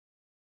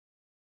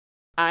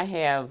I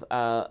have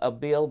a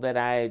bill that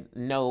I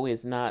know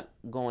is not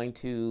going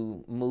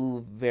to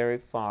move very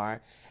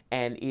far,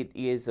 and it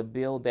is a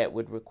bill that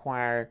would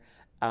require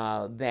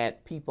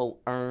that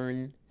people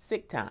earn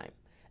sick time,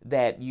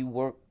 that you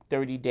work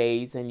 30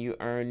 days and you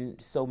earn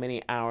so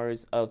many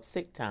hours of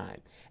sick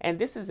time. And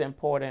this is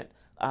important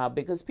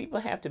because people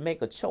have to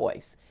make a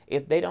choice.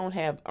 If they don't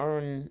have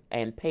earned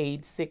and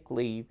paid sick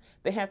leave,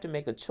 they have to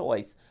make a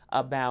choice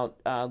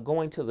about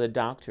going to the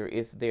doctor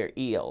if they're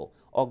ill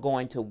or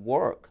going to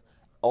work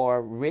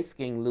or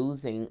risking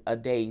losing a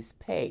day's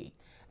pay.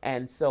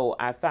 And so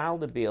I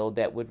filed a bill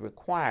that would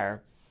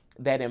require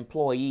that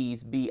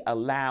employees be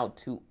allowed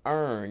to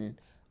earn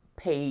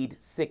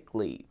paid sick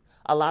leave.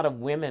 A lot of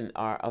women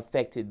are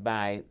affected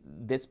by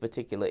this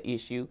particular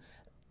issue.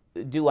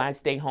 Do I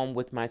stay home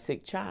with my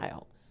sick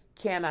child?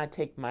 Can I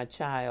take my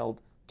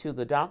child to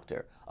the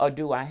doctor? Or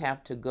do I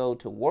have to go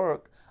to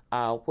work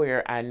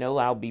where I know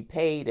I'll be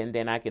paid and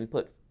then I can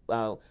put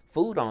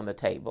food on the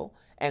table?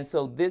 And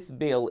so this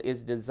bill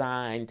is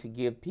designed to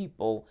give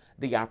people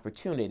the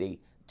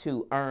opportunity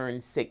to earn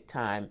sick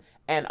time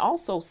and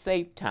also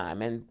save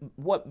time. And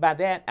what by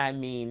that I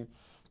mean,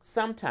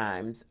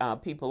 sometimes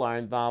people are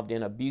involved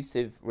in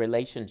abusive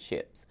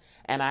relationships.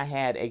 And I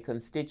had a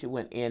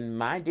constituent in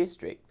my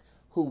district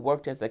who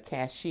worked as a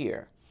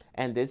cashier,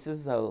 and this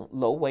is a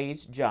low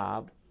wage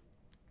job.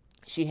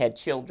 She had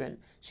children.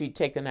 She'd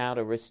taken out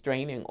a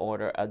restraining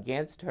order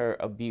against her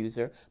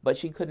abuser, but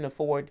she couldn't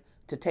afford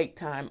to take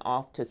time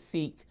off to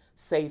seek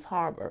safe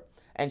harbor.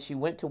 And she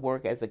went to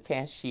work as a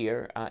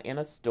cashier in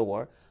a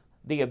store.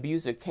 The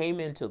abuser came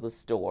into the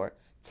store,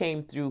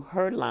 came through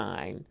her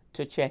line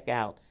to check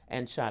out,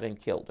 and shot and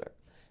killed her.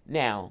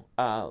 Now,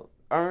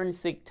 earned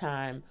sick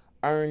time,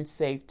 earned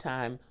safe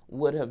time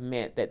would have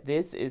meant that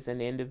this is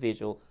an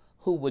individual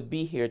who would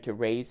be here to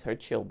raise her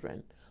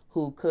children,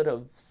 who could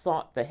have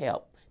sought the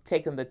help,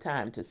 taken the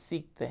time to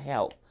seek the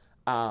help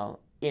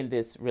in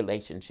this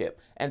relationship.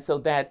 And so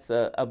that's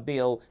a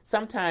bill.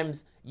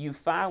 Sometimes you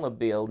file a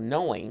bill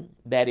knowing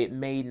that it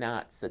may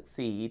not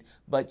succeed,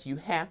 but you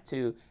have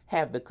to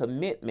have the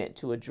commitment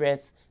to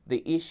address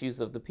the issues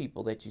of the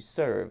people that you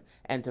serve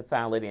and to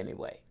file it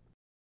anyway.